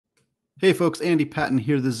Hey folks, Andy Patton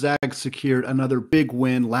here. The Zags secured another big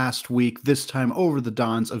win last week, this time over the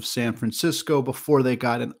Dons of San Francisco before they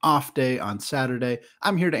got an off day on Saturday.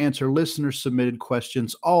 I'm here to answer listener-submitted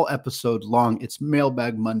questions all episode long. It's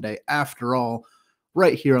Mailbag Monday after all,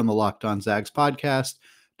 right here on the Locked On Zags podcast.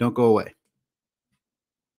 Don't go away.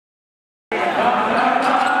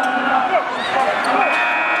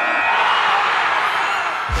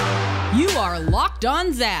 You are Locked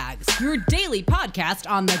On Zags, your daily podcast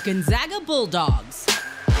on the Gonzaga Bulldogs.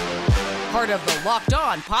 Part of the Locked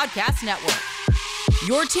On Podcast Network.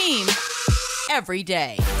 Your team every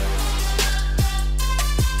day.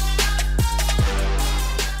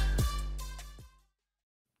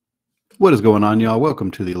 What is going on, y'all?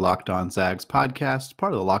 Welcome to the Locked On Zags podcast,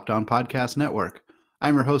 part of the Locked On Podcast Network.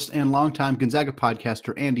 I'm your host and longtime Gonzaga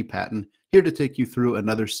podcaster, Andy Patton, here to take you through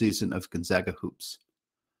another season of Gonzaga Hoops.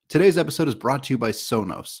 Today's episode is brought to you by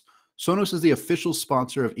Sonos. Sonos is the official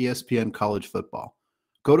sponsor of ESPN College Football.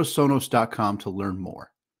 Go to Sonos.com to learn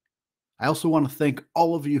more. I also want to thank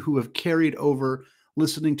all of you who have carried over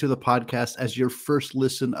listening to the podcast as your first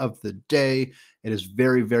listen of the day. It is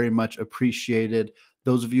very, very much appreciated.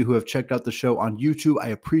 Those of you who have checked out the show on YouTube, I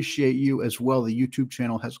appreciate you as well. The YouTube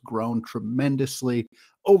channel has grown tremendously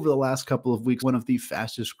over the last couple of weeks, one of the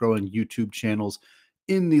fastest growing YouTube channels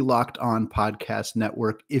in the Locked On Podcast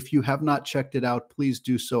Network. If you have not checked it out, please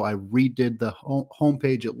do so. I redid the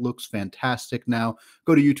homepage. It looks fantastic now.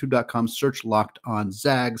 Go to youtube.com, search Locked On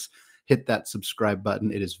Zags, hit that subscribe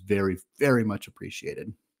button. It is very, very much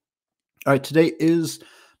appreciated. All right, today is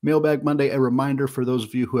Mailbag Monday. A reminder for those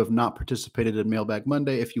of you who have not participated in Mailbag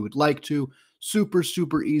Monday, if you would like to, super,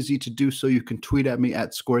 super easy to do so. You can tweet at me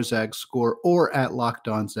at ScoreZagsScore or at Locked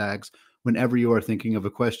On Zags. Whenever you are thinking of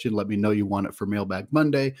a question, let me know you want it for Mailbag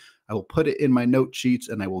Monday. I will put it in my note sheets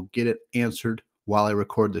and I will get it answered while I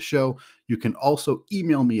record the show. You can also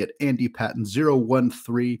email me at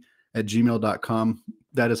andypatton013@gmail.com.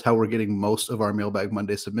 That is how we're getting most of our Mailbag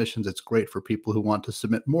Monday submissions. It's great for people who want to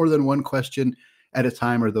submit more than one question at a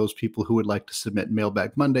time, or those people who would like to submit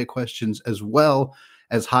Mailbag Monday questions, as well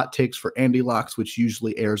as hot takes for Andy Locks, which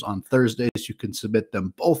usually airs on Thursdays. You can submit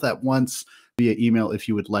them both at once via email if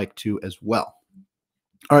you would like to as well.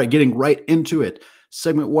 All right, getting right into it.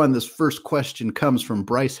 Segment one, this first question comes from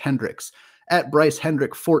Bryce Hendricks. At Bryce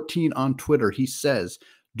Hendrick 14 on Twitter, he says,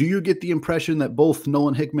 do you get the impression that both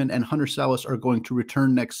Nolan, Hickman, and Hunter Sallis are going to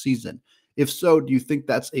return next season? If so, do you think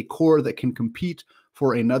that's a core that can compete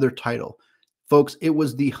for another title? Folks, it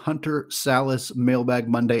was the Hunter Sallis Mailbag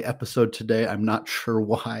Monday episode today. I'm not sure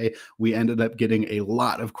why we ended up getting a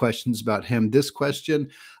lot of questions about him. This question,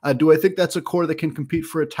 do I think that's a core that can compete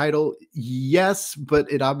for a title? Yes, but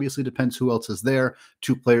it obviously depends who else is there.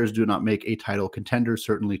 Two players do not make a title contender.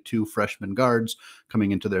 Certainly two freshman guards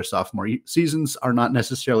coming into their sophomore seasons are not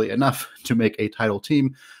necessarily enough to make a title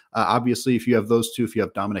team. Obviously, if you have those two, if you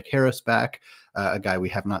have Dominic Harris back, a guy we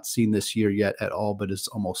have not seen this year yet at all, but is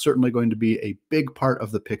almost certainly going to be a big part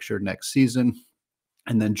of the picture next season.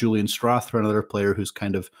 And then Julian Strawther, another player who's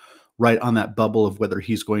kind of right on that bubble of whether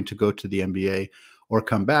he's going to go to the NBA or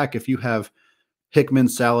come back. If you have Hickman,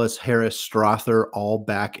 Sallis, Harris, Strawther all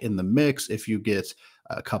back in the mix, if you get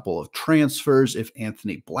a couple of transfers, if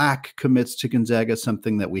Anthony Black commits to Gonzaga,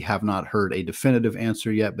 something that we have not heard a definitive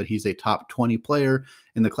answer yet, but he's a top 20 player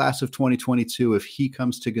in the class of 2022. If he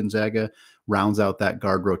comes to Gonzaga, rounds out that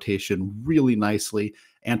guard rotation really nicely.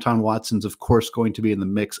 Anton Watson's, of course, going to be in the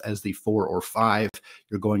mix as the 4 or 5.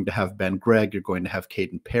 You're going to have Ben Gregg. You're going to have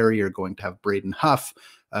Caden Perry. You're going to have Braden Huff,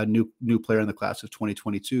 a new player in the class of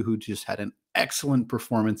 2022 who just had an excellent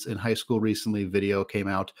performance in high school recently. Video came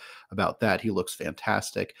out about that. He looks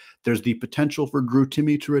fantastic. There's the potential for Drew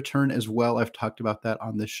Timme to return as well. I've talked about that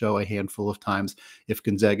on this show a handful of times. If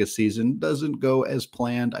Gonzaga's season doesn't go as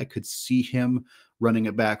planned, I could see him running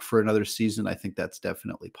it back for another season. I think that's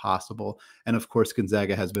definitely possible. And of course,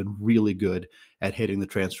 Gonzaga has been really good at hitting the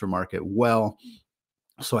transfer market well.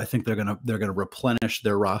 So I think they're gonna replenish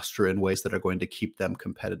their roster in ways that are going to keep them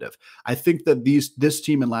competitive. I think that this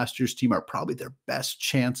team and last year's team are probably their best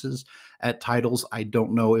chances at titles. I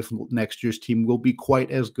don't know if next year's team will be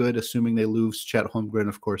quite as good, assuming they lose Chet Holmgren,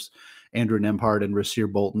 of course, Andrew Nembhard and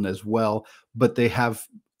Rasir Bolton as well. But they have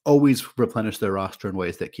always replenish their roster in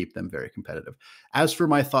ways that keep them very competitive. As for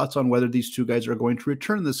my thoughts on whether these two guys are going to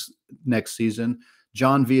return this next season,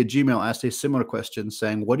 John via Gmail asked a similar question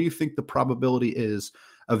saying, what do you think the probability is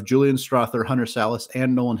of Julian Strawther, Hunter Sallis,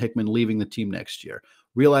 and Nolan Hickman leaving the team next year,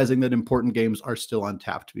 realizing that important games are still on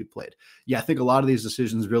tap to be played? Yeah, I think a lot of these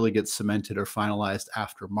decisions really get cemented or finalized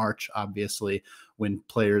after March, obviously, when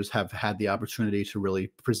players have had the opportunity to really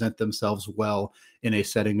present themselves well in a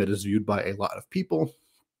setting that is viewed by a lot of people.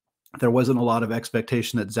 There wasn't a lot of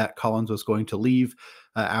expectation that Zach Collins was going to leave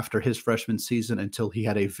after his freshman season until he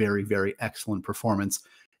had a very, very excellent performance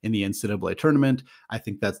in the NCAA tournament. I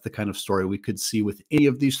think that's the kind of story we could see with any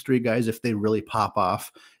of these three guys. If they really pop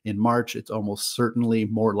off in March, it's almost certainly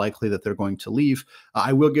more likely that they're going to leave.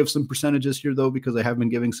 I will give some percentages here, though, because I have been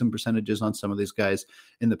giving some percentages on some of these guys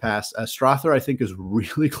in the past. Strawther, I think, is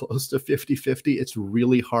really close to 50-50. It's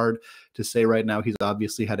really hard to say right now. He's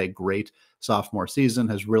obviously had a great sophomore season,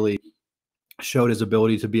 has really showed his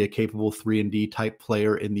ability to be a capable 3-and-D type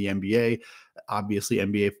player in the NBA. Obviously,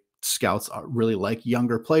 NBA scouts really like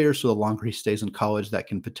younger players, so the longer he stays in college, that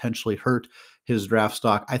can potentially hurt his draft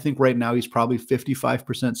stock. I think right now he's probably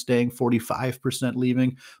 55% staying, 45%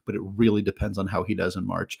 leaving, but it really depends on how he does in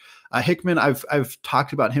March. Hickman, I've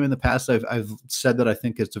talked about him in the past. I've said that I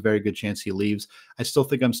think it's a very good chance he leaves. I still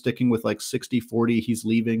think I'm sticking with like 60-40. He's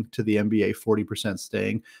leaving to the NBA, 40%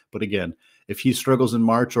 staying. But again, if he struggles in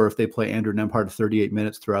March, or if they play Andrew Nembhard 38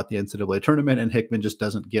 minutes throughout the NCAA tournament and Hickman just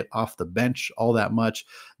doesn't get off the bench all that much,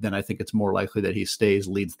 then I think it's more likely that he stays,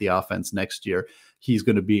 leads the offense next year. He's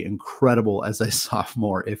going to be incredible as a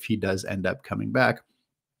sophomore if he does end up coming back.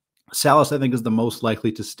 Sallis, I think, is the most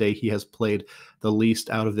likely to stay. He has played the least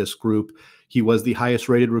out of this group. He was the highest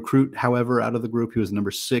rated recruit, however, out of the group. He was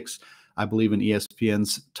number 6, I believe, in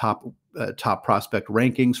ESPN's top prospect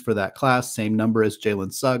rankings for that class. Same number as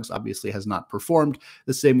Jalen Suggs. Obviously has not performed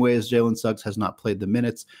the same way as Jalen Suggs, has not played the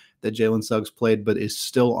minutes that Jalen Suggs played, but is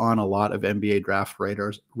still on a lot of NBA draft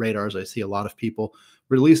radars. I see a lot of people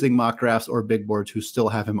releasing mock drafts or big boards who still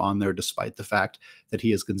have him on there, despite the fact that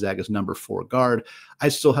he is Gonzaga's number 4 guard. I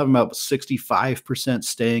still have him about 65%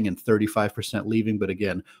 staying and 35% leaving. But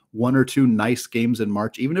again, 1 or 2 nice games in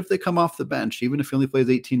March, even if they come off the bench, even if he only plays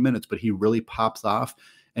 18 minutes, but he really pops off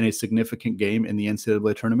in a significant game in the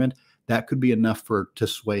NCAA tournament, that could be enough to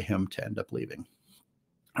sway him to end up leaving.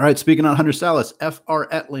 All right, speaking on Hunter Sallis, F.R.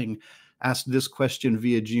 Etling asked this question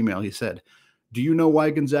via Gmail. He said, do you know why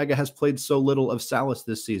Gonzaga has played so little of Sallis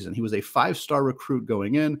this season? He was a 5-star recruit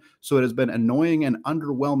going in, so it has been annoying and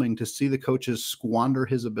underwhelming to see the coaches squander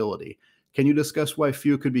his ability. Can you discuss why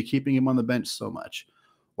Few could be keeping him on the bench so much?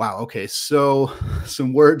 Wow, okay, so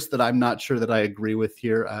some words that I'm not sure that I agree with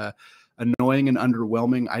here. Annoying and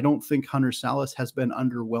underwhelming. I don't think Hunter Sallis has been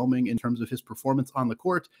underwhelming in terms of his performance on the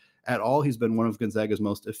court at all. He's been one of Gonzaga's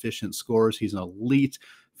most efficient scorers. He's an elite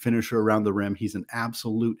finisher around the rim. He's an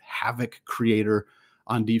absolute havoc creator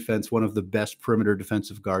on defense, one of the best perimeter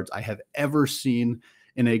defensive guards I have ever seen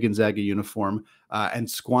in a Gonzaga uniform. And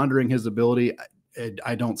squandering his ability,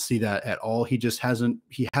 I don't see that at all. He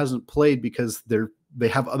hasn't played because they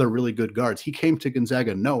have other really good guards. He came to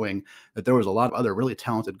Gonzaga knowing that there was a lot of other really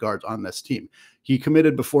talented guards on this team. He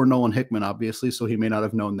committed before Nolan Hickman, obviously, so he may not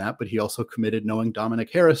have known that, but he also committed knowing Dominic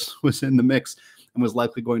Harris was in the mix and was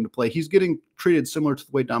likely going to play. He's getting treated similar to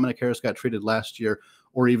the way Dominic Harris got treated last year,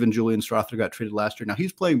 or even Julian Strawther got treated last year. Now,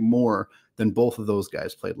 he's playing more than both of those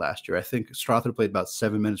guys played last year. I think Strawther played about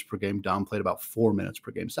 7 minutes per game. Dom played about 4 minutes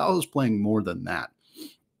per game. Sallis is playing more than that.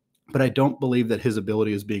 But I don't believe that his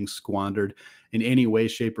ability is being squandered in any way,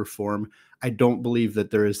 shape, or form. I don't believe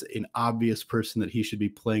that there is an obvious person that he should be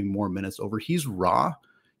playing more minutes over. He's raw.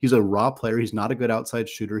 He's a raw player. He's not a good outside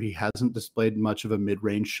shooter. He hasn't displayed much of a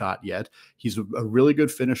mid-range shot yet. He's a really good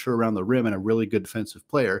finisher around the rim and a really good defensive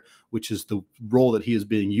player, which is the role that he is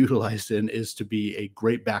being utilized in, is to be a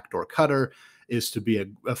great backdoor cutter, is to be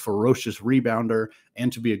a ferocious rebounder,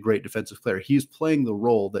 and to be a great defensive player. He's playing the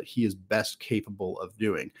role that he is best capable of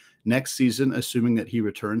doing. Next season, assuming that he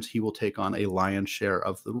returns, he will take on a lion's share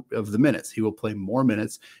of the minutes. He will play more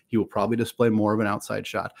minutes. He will probably display more of an outside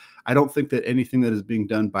shot. I don't think that anything that is being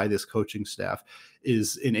done by this coaching staff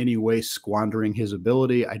is in any way squandering his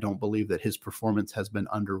ability. I don't believe that his performance has been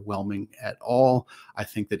underwhelming at all. I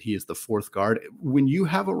think that he is the 4th guard. When you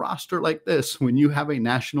have a roster like this, when you have a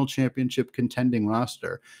national championship contending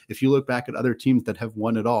roster, if you look back at other teams that have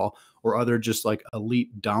won it all, or other just like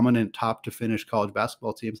elite, dominant, top to finish college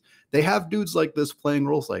basketball teams, they have dudes like this playing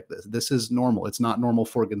roles like this. This is normal. It's not normal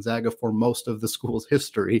for Gonzaga for most of the school's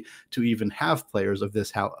history to even have players of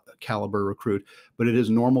this caliber recruit, but it is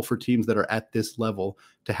normal for teams that are at this level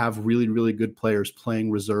to have really, really good players playing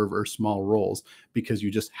reserve or small roles, because you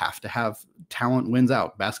just have to have talent wins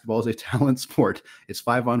out. Basketball is a talent sport. It's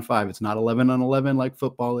 5-on-5. It's not 11-on-11 like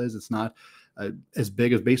football is. It's not as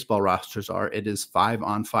big as baseball rosters are. It is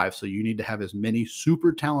 5-on-5. So you need to have as many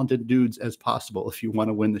super talented dudes as possible if you want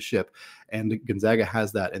to win the ship. And Gonzaga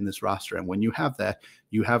has that in this roster. And when you have that,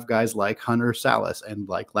 you have guys like Hunter Sallis and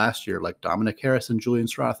like last year, like Dominic Harris and Julian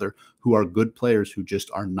Strawther, who are good players who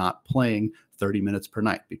just are not playing 30 minutes per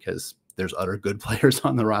night because there's other good players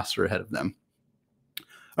on the roster ahead of them.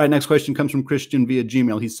 All right, next question comes from Christian via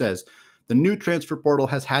Gmail. He says, the new transfer portal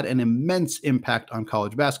has had an immense impact on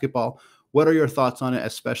college basketball. What are your thoughts on it,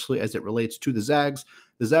 especially as it relates to the Zags?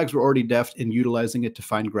 The Zags were already deft in utilizing it to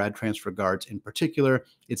find grad transfer guards in particular.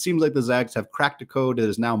 It seems like the Zags have cracked a code that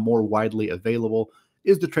is now more widely available.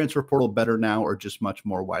 Is the transfer portal better now or just much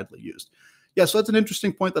more widely used? Yeah, so that's an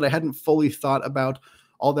interesting point that I hadn't fully thought about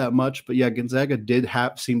all that much. But yeah, Gonzaga did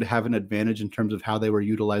seem to have an advantage in terms of how they were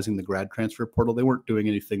utilizing the grad transfer portal. They weren't doing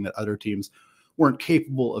anything that other teams weren't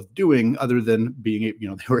capable of doing other than being,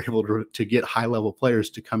 they were able to get high-level players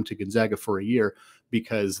to come to Gonzaga for a year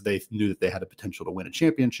because they knew that they had a potential to win a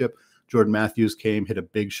championship. Jordan Matthews came, hit a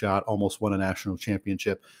big shot, almost won a national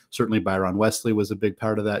championship. Certainly Byron Wesley was a big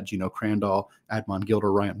part of that. Gino Crandall, Admon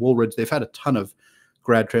Gilder, Ryan Woolridge. They've had a ton of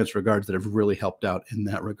grad transfer guards that have really helped out in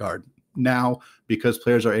that regard. Now, because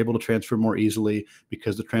players are able to transfer more easily,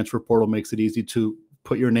 because the transfer portal makes it easy to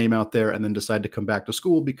put your name out there and then decide to come back to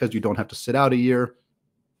school because you don't have to sit out a year,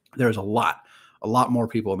 there's a lot more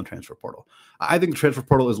people in the transfer portal. I think the transfer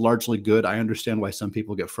portal is largely good. I understand why some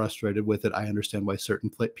people get frustrated with it. I understand why certain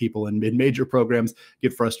people in mid-major programs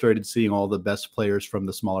get frustrated seeing all the best players from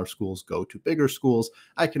the smaller schools go to bigger schools.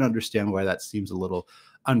 I can understand why that seems a little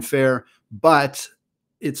unfair, but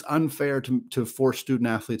it's unfair to force student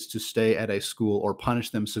athletes to stay at a school or punish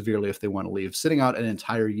them severely if they want to leave. Sitting out an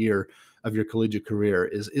entire year of your collegiate career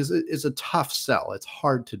is a tough sell. It's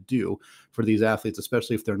hard to do for these athletes,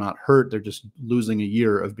 especially if they're not hurt. They're just losing a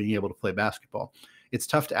year of being able to play basketball. It's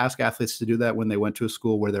tough to ask athletes to do that when they went to a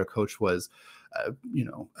school where their coach was,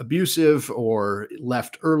 abusive or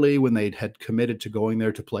left early when they had committed to going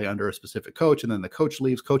there to play under a specific coach. And then the coach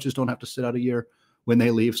leaves. Coaches don't have to sit out a year when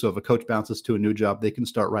they leave. So if a coach bounces to a new job, they can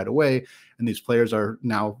start right away. And these players are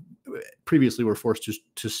now, previously were forced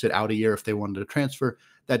to sit out a year if they wanted to transfer.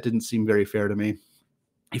 That didn't seem very fair to me.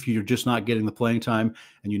 If you're just not getting the playing time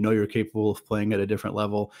and you're capable of playing at a different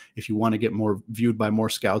level, if you want to get more viewed by more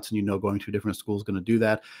scouts and going to a different school is going to do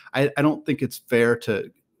that, I don't think it's fair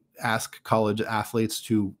to ask college athletes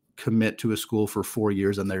to commit to a school for 4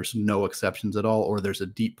 years and there's no exceptions at all, or there's a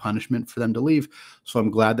deep punishment for them to leave. So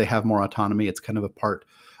I'm glad they have more autonomy. It's kind of a part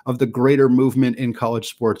of the greater movement in college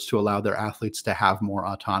sports to allow their athletes to have more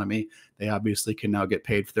autonomy. They obviously can now get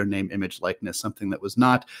paid for their name, image, likeness, something that was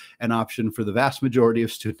not an option for the vast majority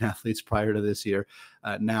of student athletes prior to this year.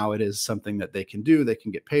 Now it is something that they can do. They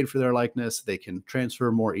can get paid for their likeness. They can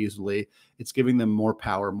transfer more easily. It's giving them more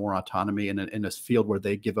power, more autonomy in a field where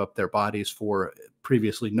they give up their bodies for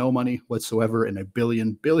previously no money whatsoever in a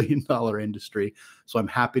billion dollar industry. So I'm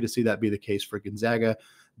happy to see that be the case for Gonzaga.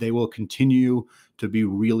 They will continue to be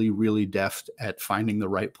really, really deft at finding the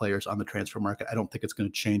right players on the transfer market. I don't think it's going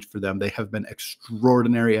to change for them. They have been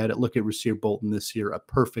extraordinary at it. Look at Rasir Bolton this year, a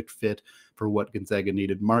perfect fit for what Gonzaga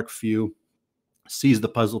needed. Mark Few sees the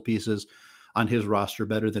puzzle pieces on his roster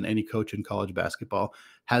better than any coach in college basketball,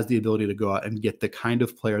 has the ability to go out and get the kind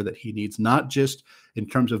of player that he needs, not just in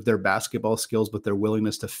terms of their basketball skills, but their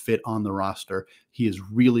willingness to fit on the roster. He is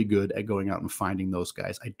really good at going out and finding those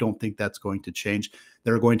guys. I don't think that's going to change.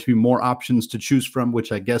 There are going to be more options to choose from,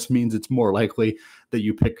 which I guess means it's more likely that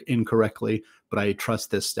you pick incorrectly, but I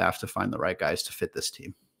trust this staff to find the right guys to fit this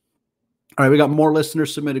team. All right, we got more listener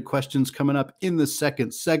submitted questions coming up in the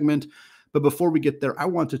second segment. But before we get there, I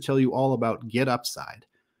want to tell you all about Get Upside.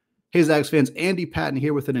 Hey, Zags fans, Andy Patton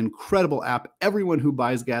here with an incredible app everyone who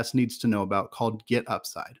buys gas needs to know about called Get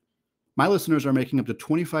Upside. My listeners are making up to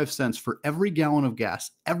 25 cents for every gallon of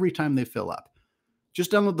gas every time they fill up.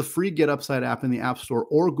 Just download the free Get Upside app in the App Store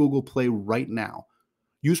or Google Play right now.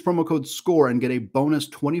 Use promo code SCORE and get a bonus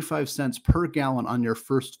 25 cents per gallon on your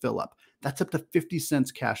first fill up. That's up to 50 cents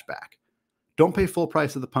cash back. Don't pay full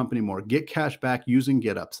price at the pump anymore. Get cash back using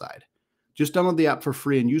Get Upside. Just download the app for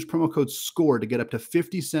free and use promo code SCORE to get up to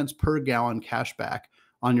 50 cents per gallon cash back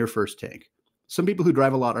on your first tank. Some people who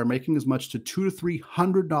drive a lot are making as much to $200 to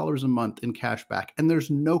 $300 a month in cash back, and there's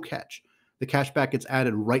no catch. The cash back gets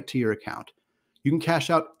added right to your account. You can cash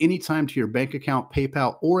out anytime to your bank account,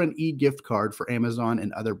 PayPal, or an e-gift card for Amazon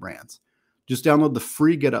and other brands. Just download the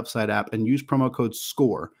free Get Upside app and use promo code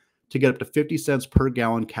SCORE to get up to 50 cents per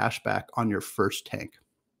gallon cash back on your first tank.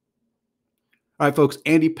 All right, folks,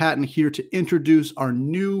 Andy Patton here to introduce our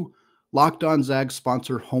new Locked On Zags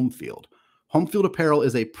sponsor, Homefield. Homefield Apparel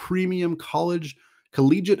is a premium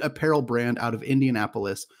collegiate apparel brand out of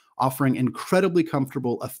Indianapolis, offering incredibly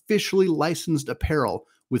comfortable, officially licensed apparel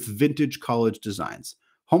with vintage college designs.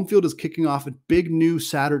 Homefield is kicking off a big new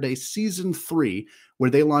Saturday, Season 3, where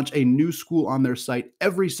they launch a new school on their site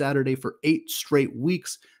every Saturday for 8 straight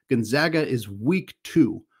weeks. Gonzaga is week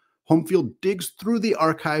 2. Home Field digs through the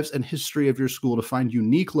archives and history of your school to find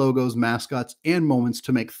unique logos, mascots, and moments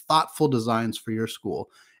to make thoughtful designs for your school.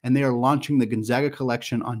 And they are launching the Gonzaga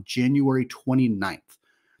collection on January 29th.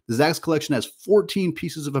 The Zags collection has 14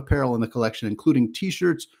 pieces of apparel in the collection, including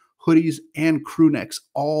t-shirts, hoodies, and crew necks,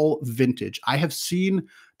 all vintage. I have seen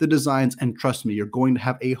the designs, and trust me, you're going to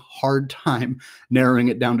have a hard time narrowing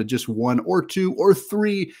it down to just one or two or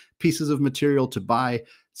three pieces of material to buy.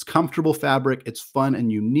 It's comfortable fabric, it's fun and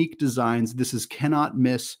unique designs. This is cannot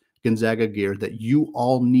miss Gonzaga gear that you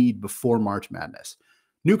all need before March Madness.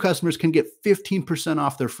 New customers can get 15%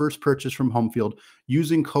 off their first purchase from Homefield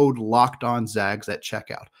using code LOCKEDONZAGS at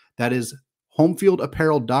checkout. That is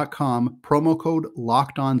homefieldapparel.com, promo code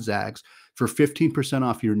LOCKEDONZAGS for 15%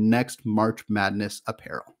 off your next March Madness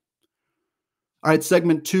apparel. All right,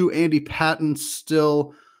 segment 2, Andy Patton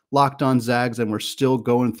still locked on Zags, and we're still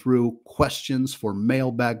going through questions for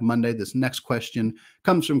Mailbag Monday. This next question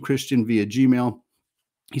comes from Christian via Gmail.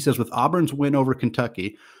 He says, with Auburn's win over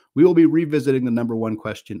Kentucky, we will be revisiting the number one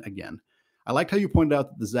question again. I liked how you pointed out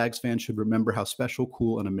that the Zags fans should remember how special,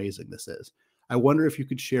 cool, and amazing this is. I wonder if you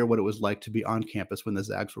could share what it was like to be on campus when the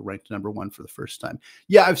Zags were ranked number one for the first time.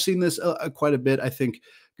 Yeah, I've seen this quite a bit. I think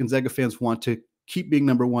Gonzaga fans want to keep being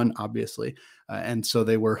number one, obviously. And so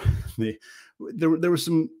there was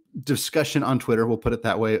some discussion on Twitter, we'll put it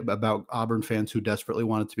that way, about Auburn fans who desperately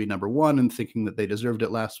wanted to be number one and thinking that they deserved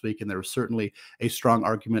it last week. And there was certainly a strong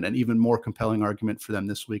argument, and even more compelling argument for them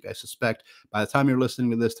this week. I suspect by the time you're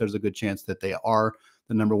listening to this, there's a good chance that they are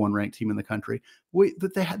the number one ranked team in the country.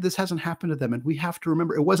 This hasn't happened to them. And we have to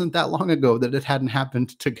remember, it wasn't that long ago that it hadn't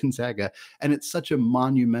happened to Gonzaga. And it's such a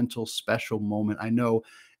monumental, special moment. I know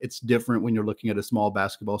it's different when you're looking at a small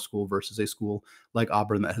basketball school versus a school like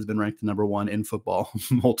Auburn that has been ranked number one in football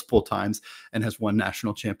multiple times and has won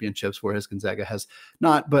national championships, whereas Gonzaga has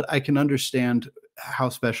not. But I can understand how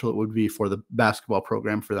special it would be for the basketball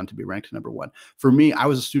program for them to be ranked number one. For me, I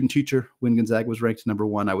was a student teacher when Gonzaga was ranked number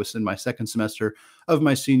one. I was in my second semester of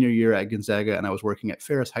my senior year at Gonzaga, and I was working at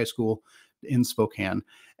Ferris High School in Spokane.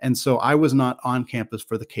 And so I was not on campus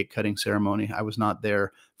for the cake cutting ceremony. I was not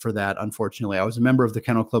there for that, unfortunately. I was a member of the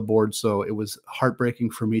Kennel Club board, so it was heartbreaking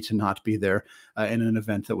for me to not be there in an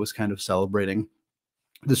event that was kind of celebrating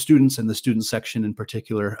the students and the student section in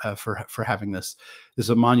particular for having this. This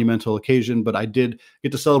is a monumental occasion, but I did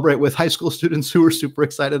get to celebrate with high school students who were super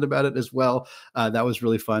excited about it as well. That was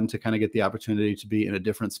really fun to kind of get the opportunity to be in a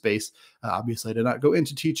different space. Obviously, I did not go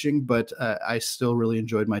into teaching, but I still really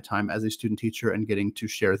enjoyed my time as a student teacher and getting to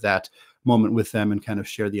share that moment with them and kind of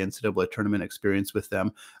share the NCAA tournament experience with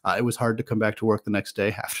them. It was hard to come back to work the next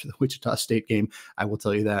day after the Wichita State game, I will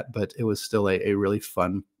tell you that, but it was still a really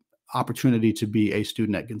fun opportunity to be a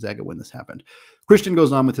student at Gonzaga when this happened. Christian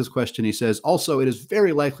goes on with his question. He says, also, it is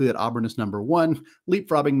very likely that Auburn is number one,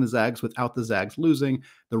 leapfrogging the Zags without the Zags losing.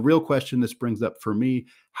 The real question this brings up for me,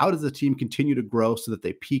 how does the team continue to grow so that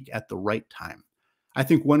they peak at the right time? I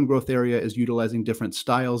think one growth area is utilizing different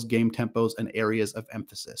styles, game tempos, and areas of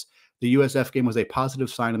emphasis. The USF game was a positive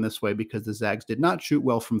sign in this way because the Zags did not shoot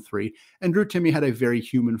well from three, and Drew Timme had a very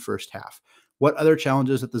human first half. What other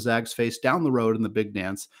challenges that the Zags face down the road in the big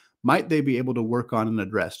dance might they be able to work on and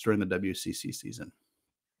address during the WCC season?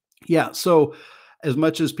 Yeah, so as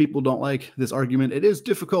much as people don't like this argument, it is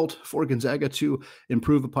difficult for Gonzaga to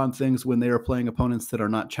improve upon things when they are playing opponents that are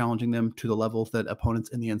not challenging them to the level that opponents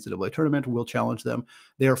in the NCAA tournament will challenge them.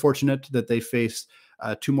 They are fortunate that they face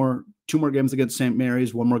two more games against St.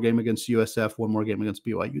 Mary's, one more game against USF, one more game against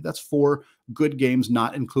BYU. That's 4 good games,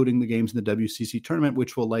 not including the games in the WCC tournament,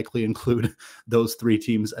 which will likely include those 3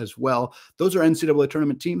 teams as well. Those are NCAA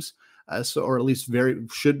tournament teams. Or at least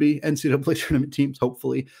should be NCAA tournament teams,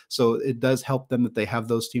 hopefully. So it does help them that they have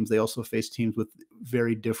those teams. They also face teams with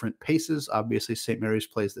very different paces. Obviously, St. Mary's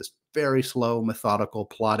plays this very slow, methodical,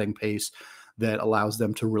 plodding pace that allows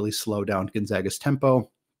them to really slow down Gonzaga's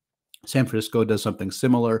tempo. San Francisco does something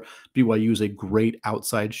similar. BYU is a great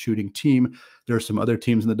outside shooting team. There are some other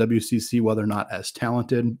teams in the WCC, while they're not as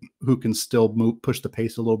talented, who can still push the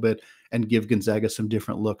pace a little bit and give Gonzaga some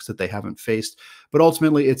different looks that they haven't faced. But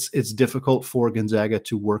ultimately, it's difficult for Gonzaga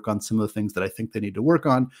to work on some of the things that I think they need to work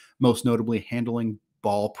on, most notably handling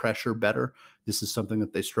ball pressure better. This is something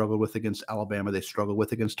that they struggled with against Alabama. They struggled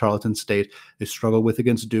with against Tarleton State. They struggled with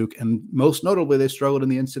against Duke. And most notably, they struggled in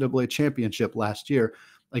the NCAA championship last year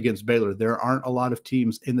against Baylor. There aren't a lot of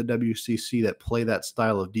teams in the WCC that play that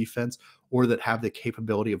style of defense or that have the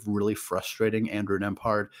capability of really frustrating Andrew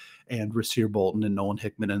Nembhard and Rasir Bolton and Nolan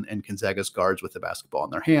Hickman and Gonzaga's guards with the basketball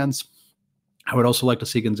in their hands. I would also like to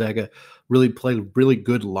see Gonzaga really play really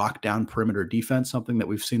good lockdown perimeter defense, something that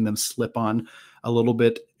we've seen them slip on a little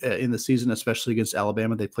bit in the season, especially against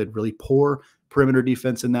Alabama. They played really poor perimeter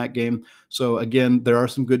defense in that game. So again, there are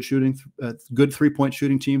some good good 3-point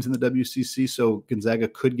shooting teams in the WCC. So Gonzaga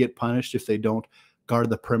could get punished if they don't guard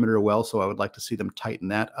the perimeter well. So I would like to see them tighten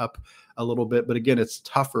that up a little bit. But again, it's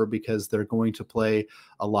tougher because they're going to play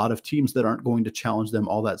a lot of teams that aren't going to challenge them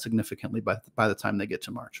all that significantly by the time they get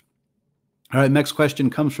to March. All right, next question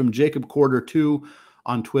comes from Jacob Quarter 2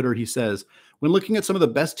 on Twitter. He says, when looking at some of the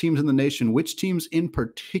best teams in the nation, which teams in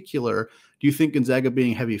particular do you think Gonzaga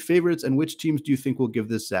being heavy favorites, and which teams do you think will give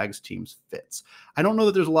this Zags teams fits? I don't know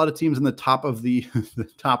that there's a lot of teams in the top of the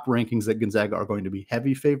top rankings that Gonzaga are going to be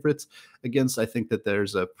heavy favorites against. I think that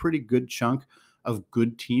there's a pretty good chunk of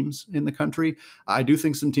good teams in the country. I do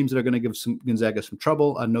think some teams that are going to give Gonzaga some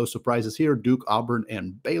trouble. No surprises here. Duke, Auburn,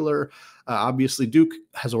 and Baylor. Obviously, Duke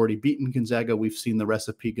has already beaten Gonzaga. We've seen the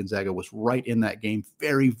recipe. Gonzaga was right in that game.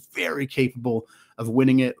 Very, very capable of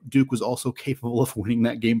winning it. Duke was also capable of winning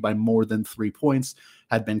that game by more than 3 points.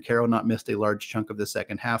 Had Banchero not missed a large chunk of the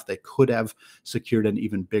second half, they could have secured an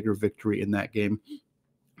even bigger victory in that game.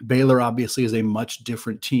 Baylor obviously is a much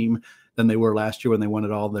different team than they were last year when they won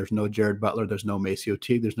it all. There's no Jared Butler. There's no Maceo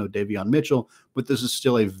Teague. There's no Davion Mitchell. But this is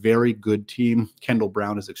still a very good team. Kendall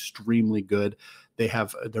Brown is extremely good.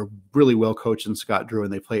 They're really well coached in Scott Drew,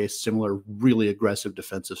 and they play a similar, really aggressive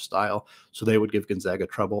defensive style. So they would give Gonzaga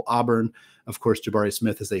trouble. Auburn, of course, Jabari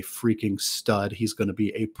Smith is a freaking stud. He's going to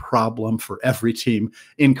be a problem for every team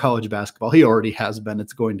in college basketball. He already has been.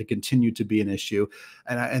 It's going to continue to be an issue.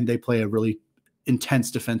 And they play a really intense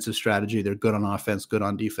defensive strategy. They're good on offense, good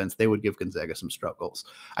on defense. They would give Gonzaga some struggles.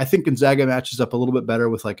 I think Gonzaga matches up a little bit better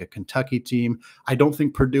with like a Kentucky team. I don't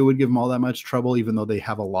think Purdue would give them all that much trouble, even though they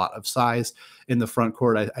have a lot of size in the front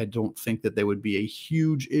court. I don't think that they would be a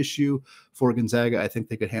huge issue for Gonzaga. I think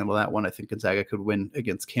they could handle that one. I think Gonzaga could win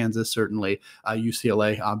against Kansas, certainly.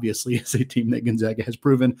 UCLA, obviously, is a team that Gonzaga has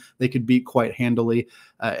proven they could beat quite handily,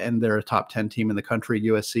 and they're a top 10 team in the country.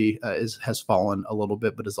 USC has fallen a little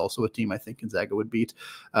bit, but is also a team I think Gonzaga would beat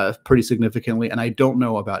pretty significantly. And I don't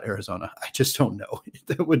know about Arizona. I just don't know.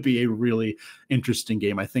 That would be a really interesting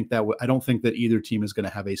game. I don't think that either team is going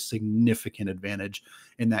to have a significant advantage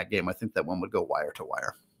in that game. I think that one would go wire to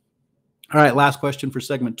wire. All right, last question for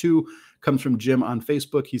segment 2 comes from Jim on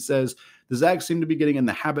Facebook. He says, the Zags seem to be getting in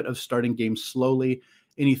the habit of starting games slowly.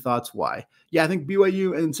 Any thoughts why? Yeah, I think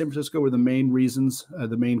BYU and San Francisco were the main reasons,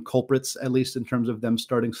 the main culprits, at least in terms of them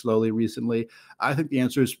starting slowly recently. I think the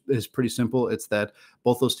answer is pretty simple. It's that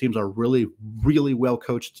both those teams are really, really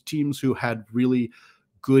well-coached teams who had really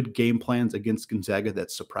good game plans against Gonzaga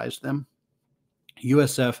that surprised them.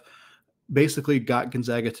 USF basically got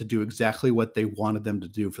Gonzaga to do exactly what they wanted them to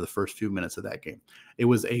do for the first few minutes of that game. It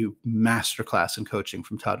was a masterclass in coaching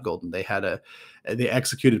from Todd Golden. They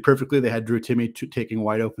executed perfectly. They had Drew Timme taking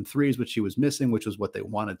wide open threes, which he was missing, which was what they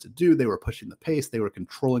wanted to do. They were pushing the pace. They were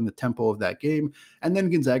controlling the tempo of that game. And then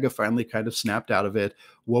Gonzaga finally kind of snapped out of it,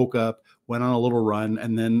 woke up, went on a little run.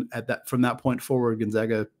 And then from that point forward,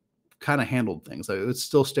 Gonzaga kind of handled things. It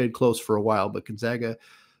still stayed close for a while, but Gonzaga,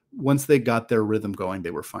 once they got their rhythm going,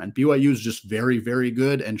 they were fine. BYU is just very, very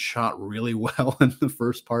good and shot really well in the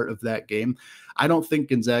first part of that game. I don't think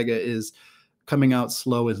Gonzaga is coming out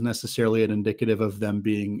slow is necessarily an indicative of them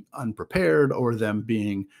being unprepared or them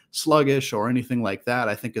being sluggish or anything like that.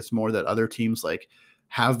 I think it's more that other teams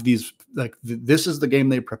have these, this is the game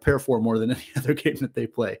they prepare for more than any other game that they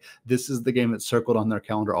play. This is the game that's circled on their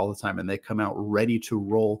calendar all the time, and they come out ready to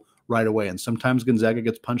roll right away. And sometimes Gonzaga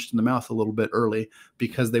gets punched in the mouth a little bit early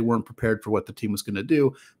because they weren't prepared for what the team was going to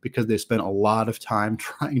do, because they spent a lot of time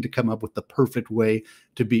trying to come up with the perfect way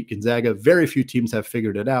to beat Gonzaga. Very few teams have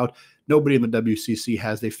figured it out. Nobody in the WCC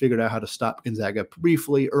has. They figured out how to stop Gonzaga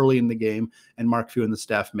briefly early in the game, and Mark Few and the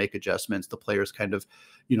staff make adjustments. The players kind of,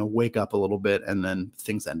 wake up a little bit, and then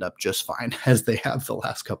things end up just fine as they have the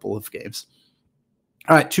last couple of games.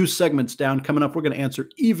 All right, 2 segments down. Coming up, we're going to answer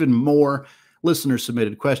even more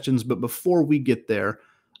listener-submitted questions. But before we get there,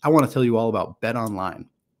 I want to tell you all about BetOnline.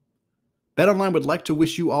 BetOnline would like to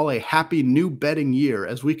wish you all a happy new betting year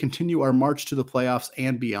as we continue our march to the playoffs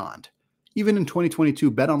and beyond. Even in 2022,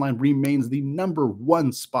 BetOnline remains the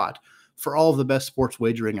 #1 spot for all of the best sports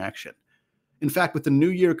wagering action. In fact, with the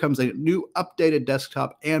new year comes a new updated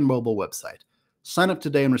desktop and mobile website. Sign up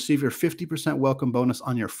today and receive your 50% welcome bonus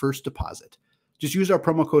on your first deposit. Just use our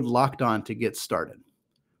promo code LOCKEDON to get started.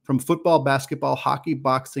 From football, basketball, hockey,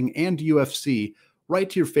 boxing, and UFC, right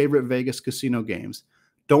to your favorite Vegas casino games.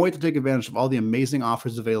 Don't wait to take advantage of all the amazing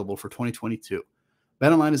offers available for 2022.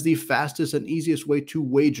 BetOnline is the fastest and easiest way to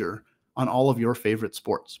wager on all of your favorite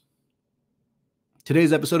sports.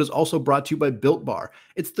 Today's episode is also brought to you by Built Bar.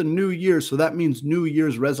 It's the new year, so that means New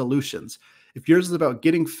Year's resolutions. If yours is about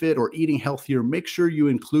getting fit or eating healthier, make sure you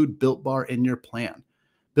include Built Bar in your plan.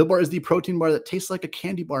 Built Bar is the protein bar that tastes like a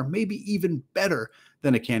candy bar, maybe even better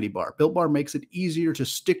than a candy bar. Built Bar makes it easier to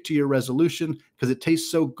stick to your resolution because it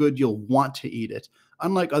tastes so good you'll want to eat it,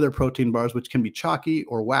 unlike other protein bars which can be chalky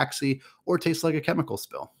or waxy or taste like a chemical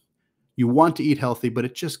spill. You want to eat healthy, but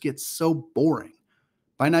it just gets so boring.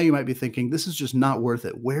 By now you might be thinking, this is just not worth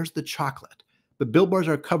it. Where's the chocolate? But Built Bars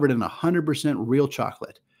are covered in 100% real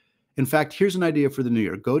chocolate. In fact, here's an idea for the new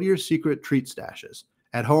year. Go to your secret treat stashes.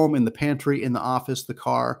 At home, in the pantry, in the office, the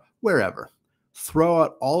car, wherever. Throw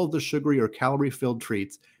out all of the sugary or calorie-filled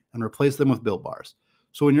treats and replace them with Built Bars.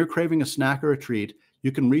 So when you're craving a snack or a treat,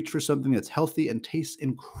 you can reach for something that's healthy and tastes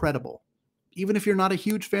incredible. Even if you're not a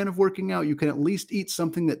huge fan of working out, you can at least eat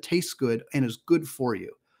something that tastes good and is good for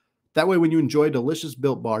you. That way, when you enjoy a delicious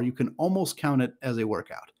Built Bar, you can almost count it as a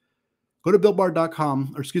workout. Go to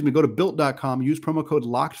BuiltBar.com, go to Built.com, use promo code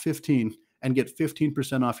LOCKED15 and get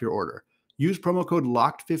 15% off your order. Use promo code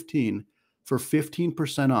LOCKED15 for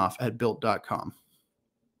 15% off at Built.com.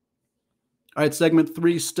 All right, segment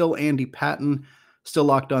 3, still Andy Patton, still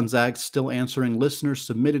locked on Zags, still answering listeners'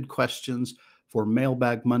 submitted questions for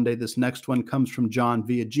Mailbag Monday. This next one comes from John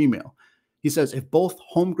via Gmail. He says, if both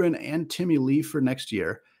Holmgren and Timme leave for next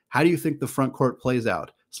year, how do you think the front court plays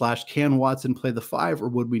out? / can Watson play the 5, or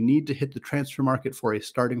would we need to hit the transfer market for a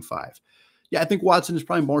starting 5? Yeah, I think Watson is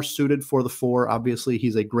probably more suited for the 4. Obviously,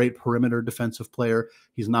 he's a great perimeter defensive player.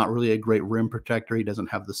 He's not really a great rim protector. He doesn't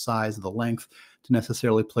have the size, the length to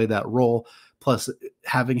necessarily play that role. Plus,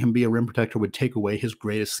 having him be a rim protector would take away his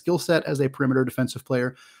greatest skill set as a perimeter defensive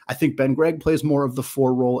player. I think Ben Gregg plays more of the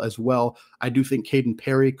 4 role as well. I do think Caden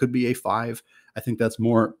Perry could be a 5. I think that's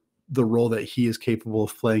more the role that he is capable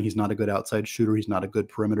of playing. He's not a good outside shooter. He's not a good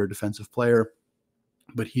perimeter defensive player,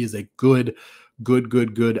 but he is a good,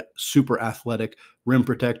 super athletic rim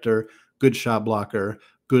protector, good shot blocker,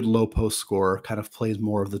 good low post scorer, kind of plays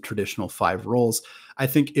more of the traditional 5 roles. I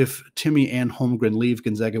think if Timme and Holmgren leave,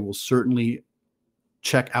 Gonzaga will certainly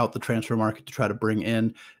check out the transfer market to try to bring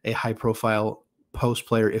in a high profile post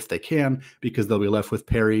player if they can, because they'll be left with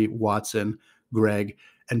Perry, Watson, Gregg,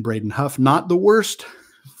 and Braden Huff. Not the worst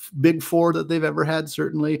big 4 that they've ever had,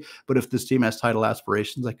 certainly. But if this team has title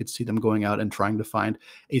aspirations, I could see them going out and trying to find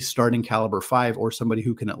a starting caliber 5 or somebody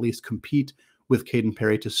who can at least compete with Caden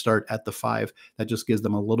Perry to start at the 5. That just gives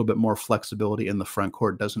them a little bit more flexibility in the front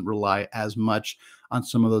court, doesn't rely as much on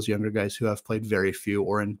some of those younger guys who have played very few,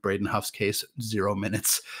 or in Braden Huff's case, 0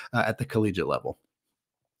 minutes at the collegiate level.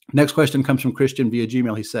 Next question comes from Christian via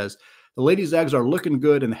Gmail. He says, the Lady Zags are looking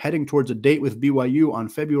good and heading towards a date with BYU on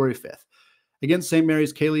February 5th. Against St.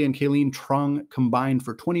 Mary's, Kaylee and Kayleen Trung combined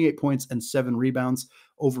for 28 points and 7 rebounds,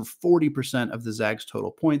 over 40% of the Zags'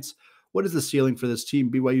 total points. What is the ceiling for this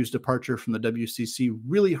team? BYU's departure from the WCC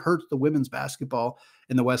really hurt the women's basketball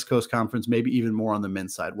in the West Coast Conference, maybe even more on the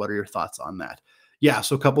men's side. What are your thoughts on that? Yeah,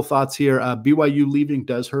 so a couple thoughts here. BYU leaving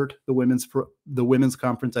does hurt the women's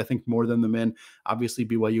conference, I think, more than the men. Obviously,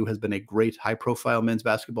 BYU has been a great high-profile men's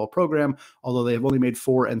basketball program, although they have only made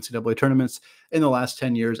 4 NCAA tournaments in the last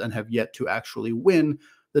 10 years and have yet to actually win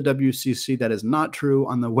the WCC. That is not true.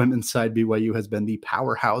 On the women's side, BYU has been the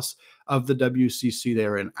powerhouse of the WCC. They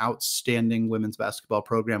are an outstanding women's basketball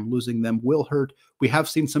program. Losing them will hurt. We have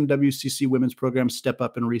seen some WCC women's programs step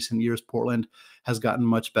up in recent years. Portland has gotten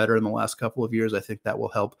much better in the last couple of years. I think that will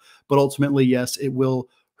help. But ultimately, yes, it will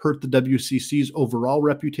hurt the WCC's overall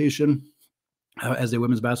reputation as a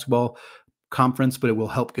women's basketball conference, but it will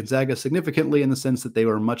help Gonzaga significantly in the sense that they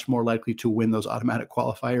are much more likely to win those automatic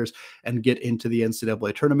qualifiers and get into the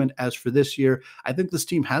NCAA tournament. As for this year, I think this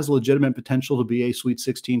team has legitimate potential to be a Sweet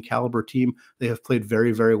 16 caliber team. They have played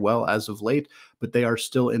very, very well as of late, but they are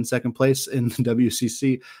still in second place in the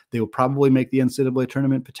WCC. They will probably make the NCAA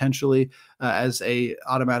tournament potentially as a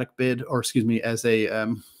automatic bid, or as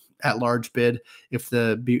a at-large bid if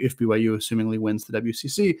BYU assumingly wins the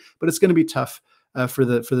WCC, but it's going to be tough for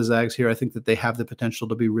the Zags here. I think that they have the potential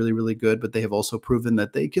to be really, really good, but they have also proven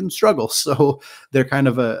that they can struggle. So they're kind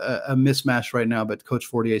of a mismatch right now, but Coach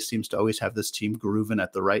Fortier seems to always have this team grooving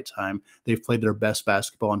at the right time. They've played their best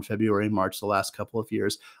basketball in February and March the last couple of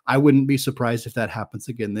years. I wouldn't be surprised if that happens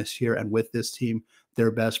again this year. And with this team,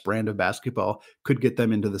 their best brand of basketball could get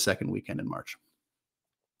them into the second weekend in March.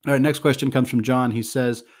 All right, next question comes from John. He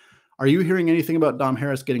says, are you hearing anything about Dom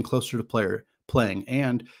Harris getting closer to playing?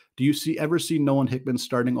 And do you ever see Nolan Hickman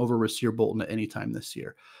starting over Rasir Bolton at any time this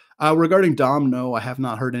year? Regarding Dom, no, I have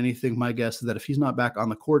not heard anything. My guess is that if he's not back on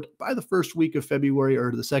the court by the first week of February,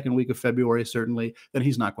 or the second week of February, certainly, then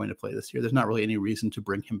he's not going to play this year. There's not really any reason to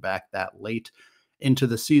bring him back that late into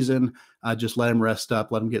the season. Just let him rest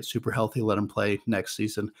up, let him get super healthy, let him play next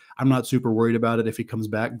season. I'm not super worried about it. If he comes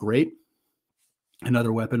back, great.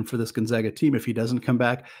 Another weapon for this Gonzaga team. If he doesn't come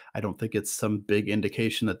back, I don't think it's some big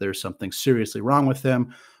indication that there's something seriously wrong with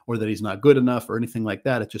him or that he's not good enough or anything like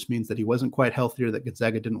that. It just means that he wasn't quite healthy or that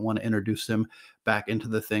Gonzaga didn't want to introduce him back into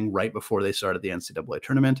the thing right before they started the NCAA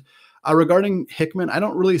tournament. Regarding Hickman, I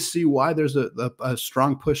don't really see why there's a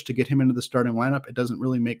strong push to get him into the starting lineup. It doesn't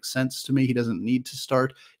really make sense to me. He doesn't need to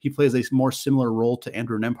start. He plays a more similar role to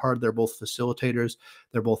Andrew Nembhard. They're both facilitators.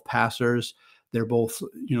 They're both passers. They're both,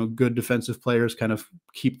 good defensive players, kind of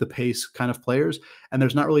keep the pace kind of players. And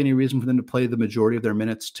there's not really any reason for them to play the majority of their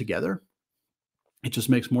minutes together. It just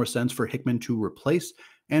makes more sense for Hickman to replace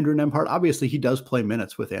Andrew Nembhard. Obviously, he does play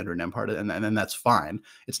minutes with Andrew Nembhard, and that's fine.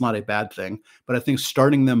 It's not a bad thing. But I think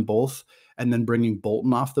starting them both and then bringing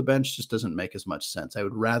Bolton off the bench just doesn't make as much sense. I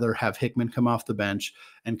would rather have Hickman come off the bench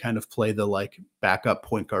and kind of play the backup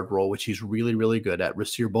point guard role, which he's really, really good at.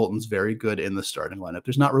 Rasir Bolton's very good in the starting lineup.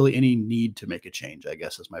 There's not really any need to make a change, I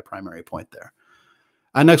guess, is my primary point there.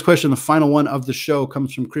 Next question, the final one of the show,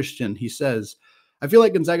 comes from Christian. He says, I feel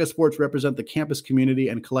like Gonzaga sports represent the campus community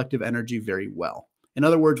and collective energy very well. In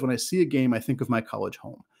other words, when I see a game, I think of my college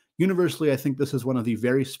home. Universally, I think this is one of the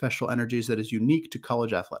very special energies that is unique to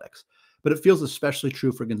college athletics. But it feels especially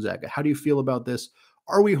true for Gonzaga. How do you feel about this?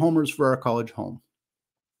 Are we homers for our college home?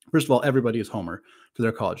 First of all, everybody is homer for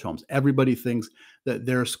their college homes. Everybody thinks that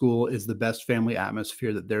their school is the best family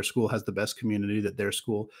atmosphere, that their school has the best community, that their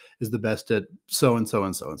school is the best at so and so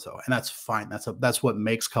and so and so. And that's fine. That's what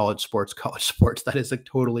makes college sports college sports. That is a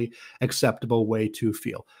totally acceptable way to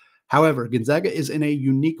feel. However, Gonzaga is in a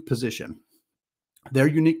unique position. Their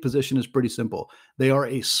unique position is pretty simple. They are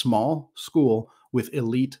a small school with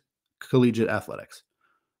elite collegiate athletics.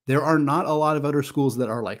 There are not a lot of other schools that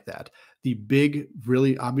are like that. The big,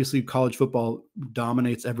 really, obviously college football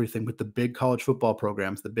dominates everything, but the big college football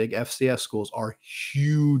programs, the big FCS schools are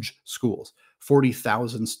huge schools,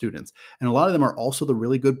 40,000 students. And a lot of them are also the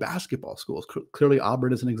really good basketball schools. Clearly,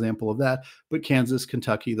 Auburn is an example of that, but Kansas,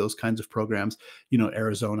 Kentucky, those kinds of programs,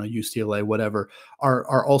 Arizona, UCLA, whatever,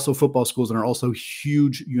 are also football schools and are also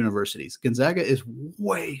huge universities. Gonzaga is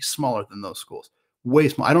way smaller than those schools. Way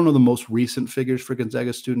small. I don't know the most recent figures for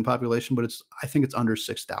Gonzaga's student population, but I think it's under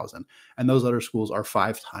 6,000. And those other schools are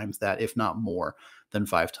 5 times that, if not more than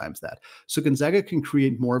 5 times that. So Gonzaga can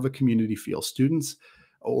create more of a community feel. Students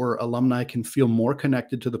or alumni can feel more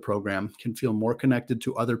connected to the program, can feel more connected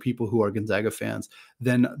to other people who are Gonzaga fans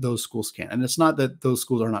than those schools can. And it's not that those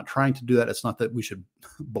schools are not trying to do that. It's not that we should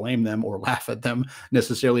blame them or laugh at them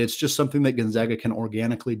necessarily. It's just something that Gonzaga can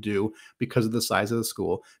organically do because of the size of the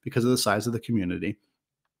school, because of the size of the community.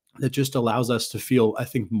 That just allows us to feel, I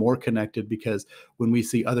think, more connected, because when we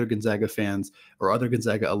see other Gonzaga fans or other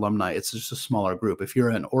Gonzaga alumni, it's just a smaller group. If you're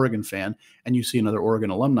an Oregon fan and you see another Oregon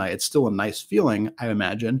alumni, it's still a nice feeling, I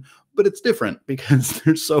imagine, but it's different because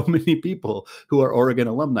there's so many people who are Oregon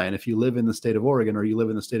alumni. And if you live in the state of Oregon or you live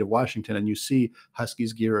in the state of Washington and you see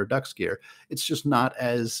Huskies gear or Ducks gear, it's just not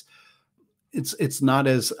as it's not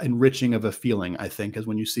as enriching of a feeling, I think, as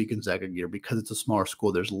when you see Gonzaga gear, because it's a smaller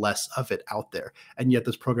school. There's less of it out there. And yet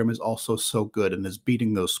this program is also so good and is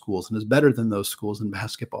beating those schools and is better than those schools in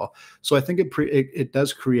basketball. So I think it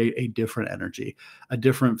does create a different energy, a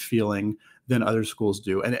different feeling than other schools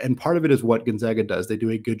do. And part of it is what Gonzaga does. They do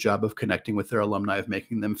a good job of connecting with their alumni, of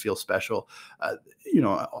making them feel special.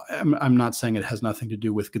 I'm not saying it has nothing to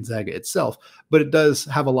do with Gonzaga itself, but it does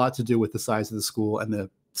have a lot to do with the size of the school and the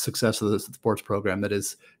success of the sports program that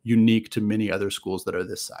is unique to many other schools that are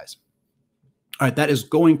this size. All right, that is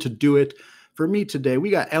going to do it for me today.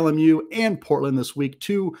 We got LMU and Portland this week,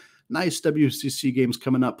 2 nice WCC games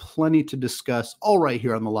coming up, plenty to discuss, all right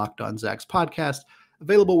here on the Locked On Zags podcast,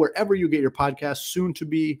 available wherever you get your podcasts,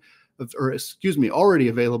 already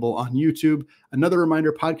available on YouTube. Another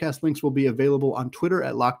reminder, podcast links will be available on Twitter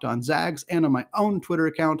at Locked On Zags and on my own Twitter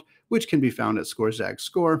account, which can be found at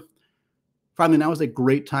ScoreZagsScore. Finally, now is a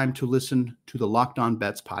great time to listen to the Locked On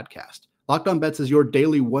Bets podcast. Locked On Bets is your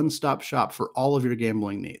daily one-stop shop for all of your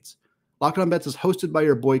gambling needs. Locked On Bets is hosted by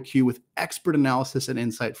your boy Q with expert analysis and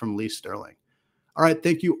insight from Lee Sterling. All right,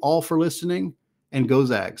 thank you all for listening, and go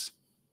Zags.